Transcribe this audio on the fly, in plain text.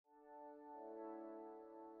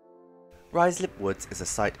Ruislip Woods is a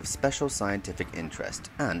site of special scientific interest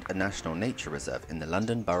and a national nature reserve in the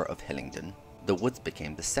London Borough of Hillingdon. The woods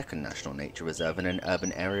became the second national nature reserve in an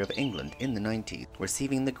urban area of England in the 90s,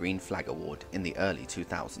 receiving the Green Flag Award in the early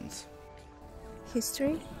 2000s.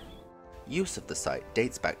 History? Use of the site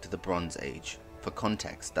dates back to the Bronze Age. For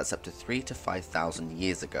context, that's up to 3,000 to 5,000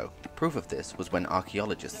 years ago. Proof of this was when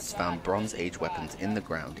archaeologists found Bronze Age weapons in the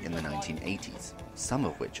ground in the 1980s, some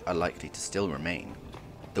of which are likely to still remain.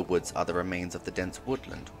 The woods are the remains of the dense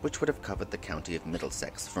woodland, which would have covered the county of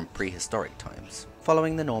Middlesex from prehistoric times.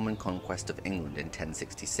 Following the Norman conquest of England in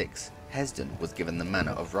 1066, Hesdin was given the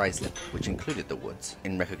manor of Ruislip, which included the woods,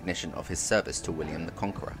 in recognition of his service to William the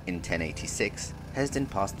Conqueror. In 1086, Hesdin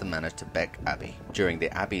passed the manor to Bec Abbey. During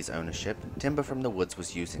the abbey's ownership, timber from the woods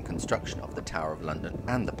was used in construction of the Tower of London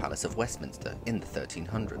and the Palace of Westminster in the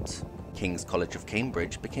 1300s. King's College of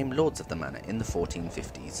Cambridge became lords of the manor in the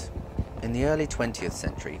 1450s. In the early 20th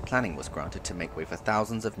century, planning was granted to make way for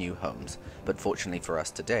thousands of new homes, but fortunately for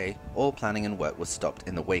us today, all planning and work was stopped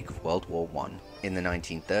in the wake of World War I. In the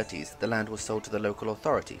 1930s, the land was sold to the local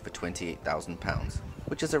authority for £28,000,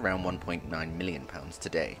 which is around £1.9 million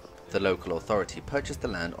today. The local authority purchased the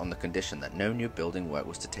land on the condition that no new building work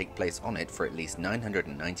was to take place on it for at least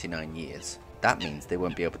 999 years. That means they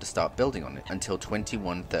won't be able to start building on it until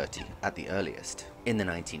 2130 at the earliest. In the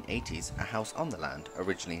 1980s, a house on the land,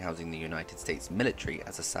 originally housing the United States military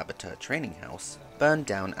as a saboteur training house, burned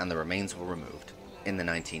down and the remains were removed. In the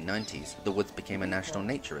 1990s, the woods became a national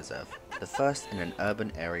nature reserve, the first in an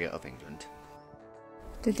urban area of England.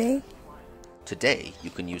 Today,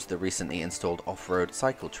 you can use the recently installed off-road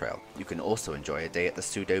cycle trail. You can also enjoy a day at the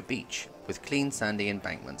Pseudo Beach, with clean sandy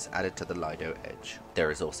embankments added to the Lido edge.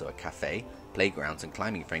 There is also a cafe, playgrounds and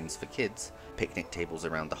climbing frames for kids, picnic tables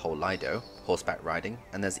around the whole Lido, horseback riding,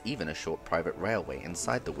 and there's even a short private railway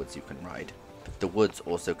inside the woods you can ride. The woods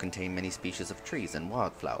also contain many species of trees and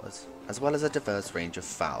wildflowers, as well as a diverse range of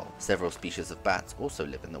fowl. Several species of bats also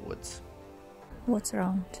live in the woods. What's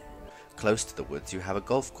around? Close to the woods you have a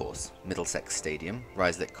golf course, Middlesex Stadium,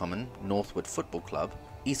 Ruislip Common, Northwood Football Club,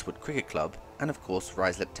 Eastwood Cricket Club, and of course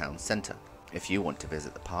Ruislip Town Centre. If you want to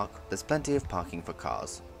visit the park, there's plenty of parking for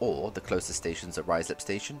cars, or the closest stations are Ruislip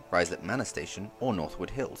Station, Ruislip Manor Station, or Northwood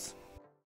Hills.